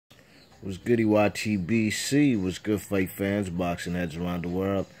Was goody YTBC? Was good fight fans, boxing heads around the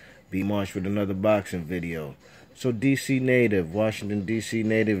world. B Marsh with another boxing video. So DC native, Washington DC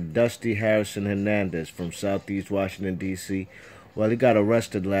native Dusty Harrison Hernandez from Southeast Washington DC. Well, he got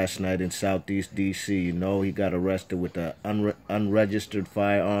arrested last night in Southeast DC. You know, he got arrested with an unregistered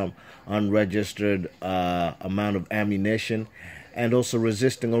firearm, unregistered amount of ammunition, and also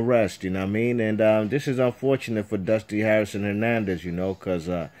resisting arrest, you know what I mean? And this is unfortunate for Dusty Harrison Hernandez, you know, because,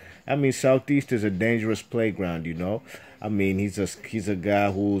 I mean, Southeast is a dangerous playground, you know? I mean, he's a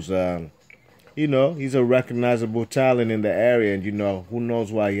guy who's, you know, he's a recognizable talent in the area, and, you know, who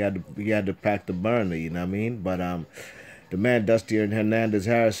knows why he had to pack the burner, you know what I mean? But, the man, Dusty Hernandez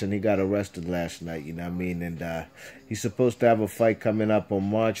Harrison, he got arrested last night, you know what I mean? And he's supposed to have a fight coming up on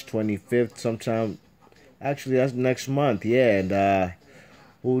March 25th sometime. Actually, that's next month, yeah. And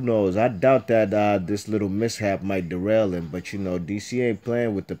who knows? I doubt that this little mishap might derail him. But, you know, DC ain't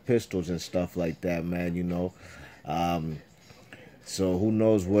playing with the pistols and stuff like that, man, you know. So who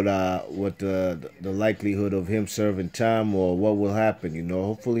knows what the likelihood of him serving time or what will happen, you know.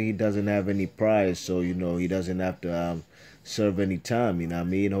 Hopefully he doesn't have any priors, so, you know, he doesn't have to serve any time, you know what I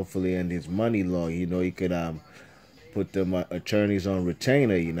mean? Hopefully in his money law, you know, he could put them attorneys on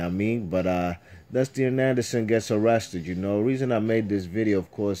retainer, you know what I mean? But Dusty Hernandez gets arrested, you know. The reason I made this video, of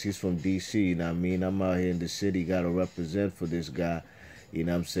course, he's from DC, you know what I mean? I'm out here in the city, got to represent for this guy, you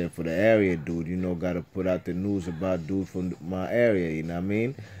know what I'm saying, for the area dude, you know, got to put out the news about dude from my area, you know what I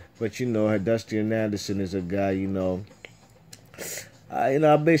mean? But, you know, Dusty Hernandez is a guy, you know,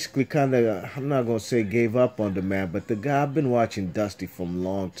 I basically kind of, I'm not going to say gave up on the man, but the guy, I've been watching Dusty from a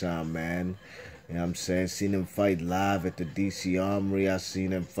long time, man. You know what I'm saying? Seen him fight live at the DC Armory. I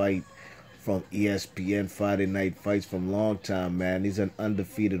seen him fight from ESPN Friday Night Fights from a long time, man. He's an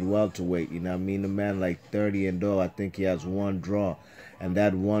undefeated welterweight, you know what I mean? The man like 30-0. I think he has one draw. And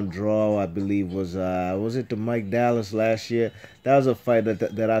that one draw, I believe, was it the Mike Dallas last year? That was a fight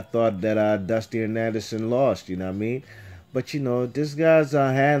that I thought that Dusty Hernandez lost, you know what I mean? But, you know, these guys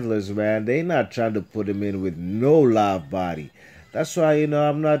are handlers, man. They not trying to put him in with no live body. That's why, you know,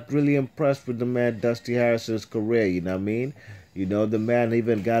 I'm not really impressed with the man Dusty Harrison's career, you know what I mean? You know, the man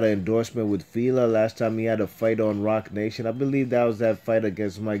even got an endorsement with Fila last time he had a fight on Rock Nation. I believe that was that fight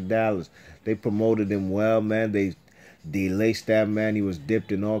against Mike Dallas. They promoted him well, man. They laced that man. He was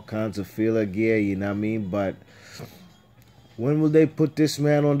dipped in all kinds of Fila gear, you know what I mean? But when will they put this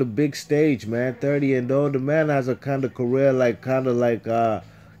man on the big stage, man? 30-0. The man has a kind of career like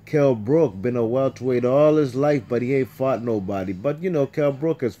Kell Brook, been a welterweight all his life, but he ain't fought nobody. But, you know, Kell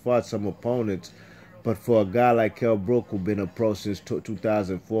Brook has fought some opponents. But for a guy like Kell Brook, who been a pro since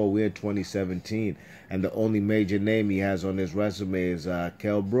 2004, we're in 2017, and the only major name he has on his resume is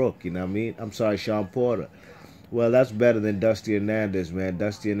Kell Brook, you know what I mean? I'm sorry, Sean Porter. Well, that's better than Dusty Hernandez, man.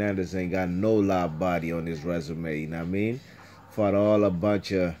 Dusty Hernandez ain't got no live body on his resume, you know what I mean? Fought all a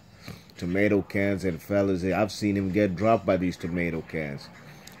bunch of tomato cans, and fellas, I've seen him get dropped by these tomato cans.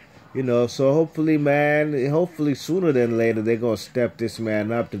 You know, so hopefully, man, hopefully sooner than later, they're going to step this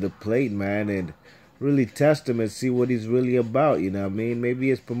man up to the plate, man, and really test him and see what he's really about, you know what I mean? Maybe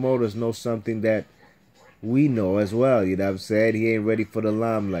his promoters know something that we know as well, you know what I'm saying? He ain't ready for the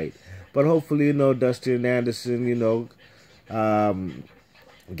limelight. But hopefully, you know, Dusty Hernandez, you know,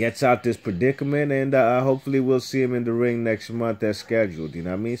 gets out this predicament, and hopefully we'll see him in the ring next month as scheduled, you know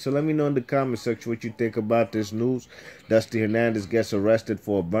what I mean? So let me know in the comment section what you think about this news. Dusty Hernandez gets arrested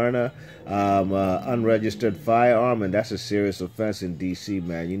for a burner, unregistered firearm, and that's a serious offense in D.C.,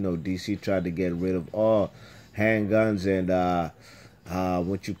 man. You know, D.C. tried to get rid of all handguns and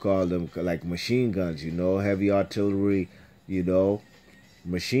what you call them, like machine guns, you know, heavy artillery, you know,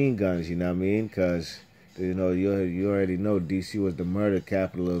 machine guns, you know what I mean? Because, you know, you already know D.C. was the murder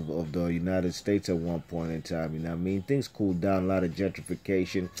capital of the United States at one point in time, you know what I mean? Things cooled down, a lot of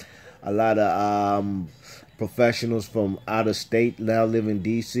gentrification, a lot of professionals from out of state now live in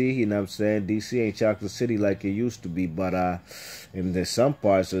D.C., you know what I'm saying? D.C. ain't Chocolate City like it used to be, but in some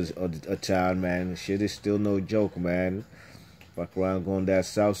parts of town, man, shit is still no joke, man. Fuck around going that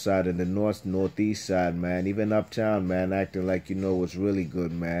south side and the northeast side, man. Even uptown, man, acting like you know what's really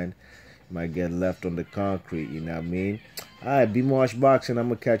good, man. Might get left on the concrete, you know what I mean? Alright, B Marsh Boxing. I'm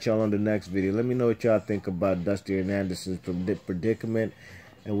going to catch y'all on the next video. Let me know what y'all think about Dusty Hernandez's predicament,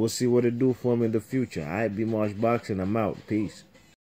 and we'll see what it do for him in the future. Alright, B Marsh Boxing. I'm out. Peace.